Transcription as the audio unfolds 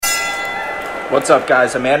What's up,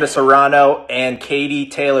 guys? Amanda Serrano and Katie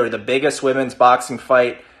Taylor, the biggest women's boxing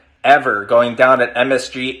fight ever, going down at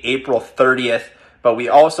MSG April 30th. But we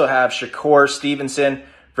also have Shakur Stevenson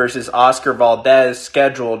versus Oscar Valdez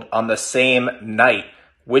scheduled on the same night.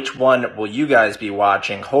 Which one will you guys be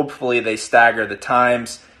watching? Hopefully they stagger the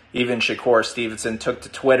times. Even Shakur Stevenson took to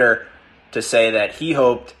Twitter to say that he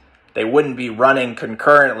hoped they wouldn't be running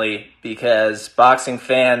concurrently because boxing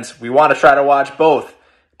fans, we want to try to watch both.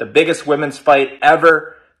 The biggest women's fight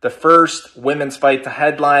ever, the first women's fight to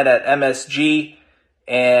headline at MSG,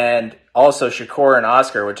 and also Shakur and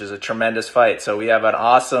Oscar, which is a tremendous fight. So we have an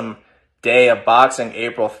awesome day of boxing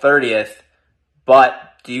April 30th. But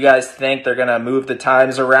do you guys think they're going to move the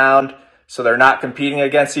times around so they're not competing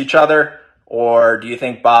against each other? Or do you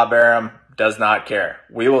think Bob Arum does not care?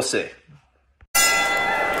 We will see.